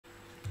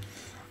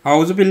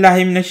A'udhu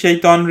billahi minash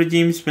shaitanir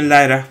rajim.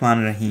 Bismillahir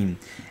Rahmanir Rahim.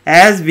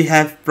 As we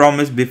have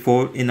promised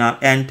before in our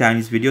end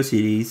times video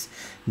series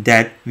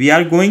that we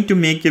are going to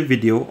make a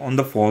video on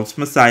the false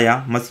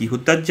messiah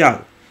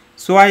Masih-Dajjal.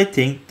 So I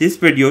think this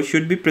video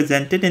should be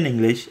presented in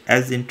English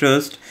as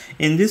interest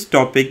in this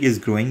topic is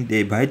growing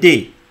day by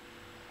day.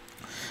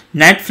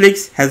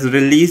 Netflix has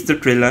released the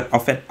trailer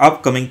of an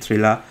upcoming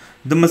thriller,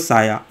 The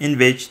Messiah, in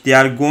which they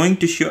are going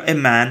to show a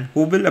man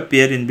who will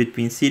appear in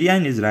between Syria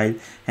and Israel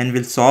and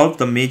will solve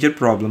the major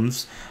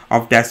problems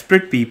of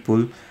desperate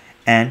people,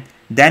 and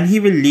then he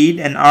will lead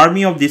an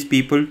army of these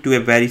people to a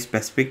very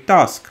specific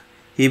task.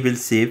 He will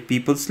save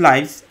people's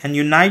lives and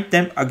unite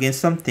them against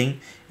something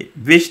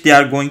which they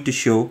are going to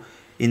show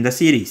in the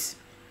series.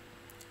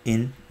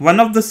 In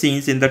one of the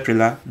scenes in the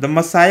trailer, the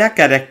Messiah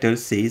character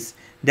says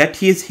that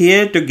he is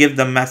here to give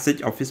the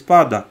message of his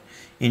father.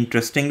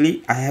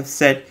 Interestingly, I have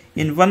said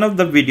in one of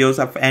the videos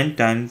of end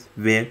times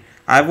where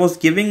I was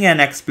giving an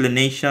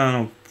explanation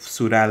of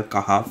Surah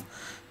Al-Kahf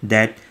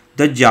that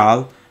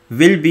Dajjal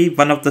will be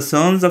one of the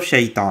sons of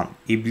Shaitan,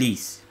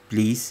 Iblis.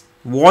 Please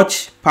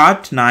watch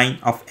part 9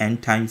 of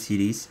end time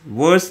series,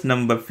 verse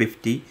number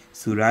 50,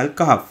 Surah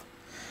Al-Kahf.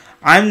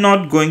 I am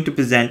not going to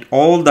present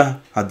all the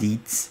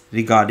hadiths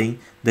regarding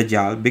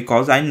Dajjal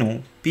because I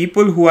know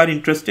people who are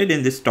interested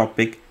in this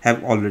topic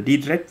have already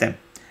read them.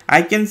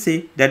 I can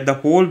say that the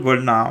whole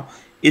world now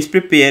is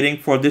preparing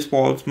for this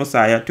false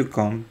messiah to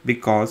come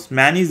because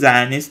many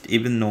Zionists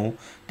even know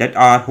that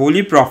our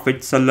holy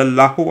prophet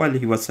sallallahu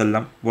alaihi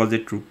wasallam was a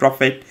true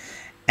prophet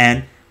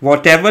and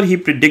whatever he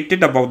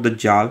predicted about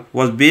Dajjal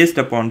was based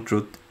upon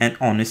truth and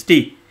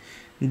honesty.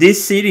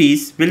 This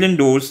series will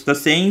endorse the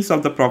sayings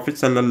of the Prophet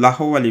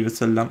sallallahu alaihi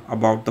wasallam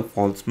about the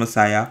false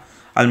messiah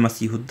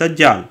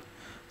al-Masih-Dajjal.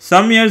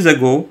 Some years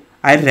ago,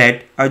 I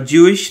read a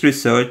Jewish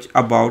research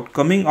about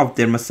coming of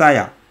their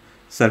messiah.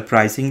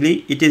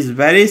 Surprisingly, it is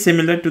very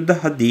similar to the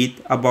hadith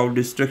about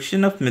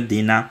destruction of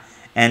Medina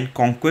and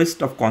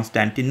conquest of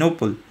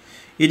Constantinople.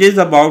 It is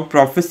about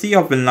prophecy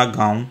of Vilna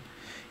Gaon.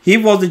 He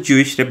was a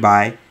Jewish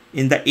rabbi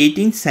in the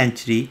 18th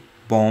century,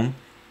 born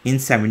in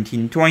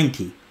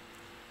 1720.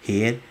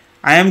 Here,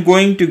 I am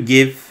going to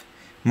give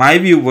my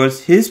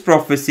viewers his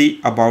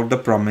prophecy about the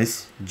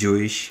promised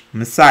Jewish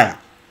Messiah.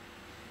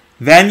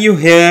 When you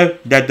hear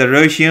that the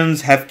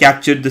Russians have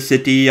captured the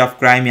city of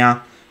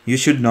Crimea, you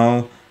should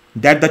know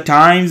that the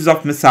times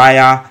of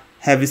Messiah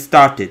have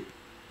started,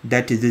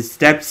 that his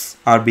steps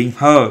are being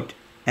heard.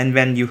 And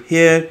when you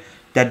hear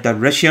that the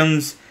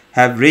Russians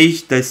have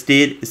reached the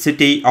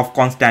city of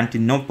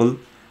Constantinople,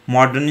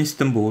 modern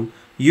Istanbul,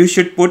 you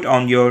should put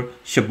on your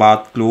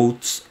Shabbat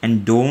clothes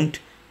and don't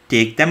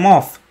take them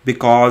off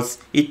because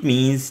it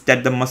means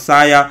that the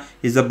Messiah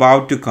is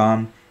about to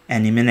come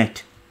any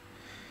minute.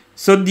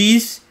 So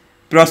these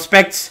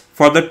prospects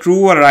for the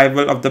true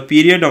arrival of the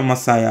period of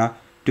Messiah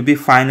to be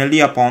finally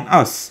upon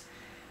us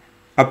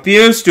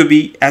appears to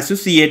be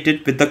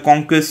associated with the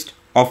conquest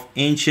of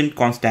ancient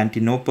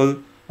Constantinople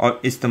or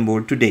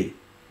Istanbul today.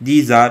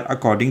 These are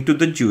according to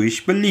the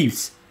Jewish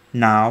beliefs.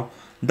 Now,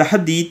 the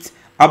hadith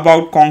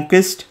about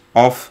conquest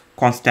of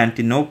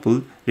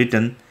Constantinople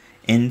written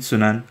in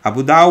Sunan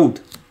Abu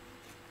Dawud.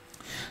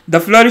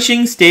 The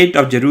flourishing state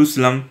of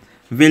Jerusalem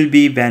will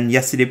be when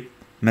Yathrib,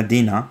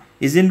 Medina,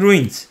 is in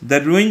ruins. The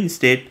ruined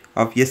state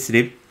of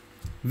Yathrib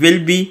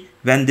will be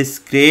when this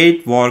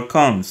great war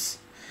comes.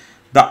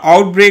 The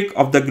outbreak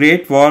of the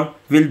great war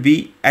will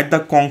be at the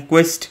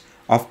conquest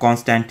of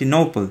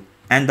Constantinople,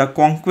 and the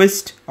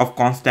conquest of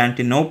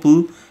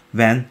Constantinople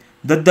when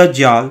the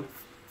Dajjal,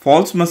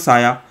 false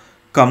messiah,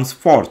 comes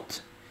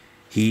forth.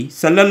 He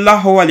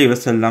sallallahu alaihi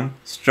wasallam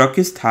struck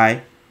his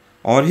thigh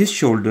or his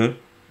shoulder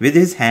with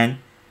his hand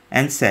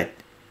and said,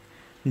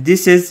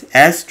 "This is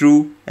as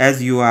true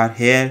as you are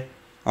here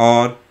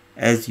or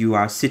as you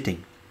are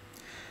sitting."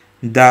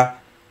 The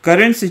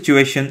current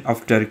situation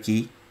of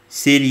Turkey,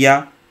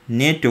 Syria,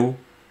 NATO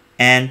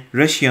and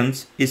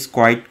Russians is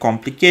quite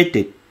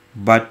complicated,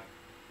 but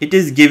it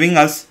is giving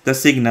us the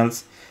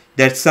signals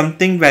that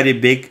something very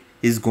big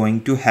is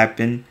going to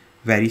happen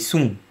very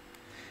soon.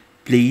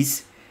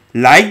 Please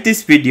like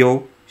this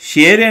video,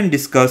 share and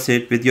discuss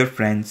it with your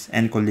friends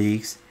and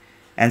colleagues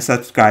and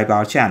subscribe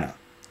our channel.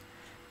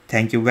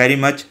 Thank you very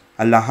much.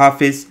 Allah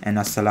Hafiz and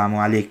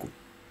Assalamu Alaikum.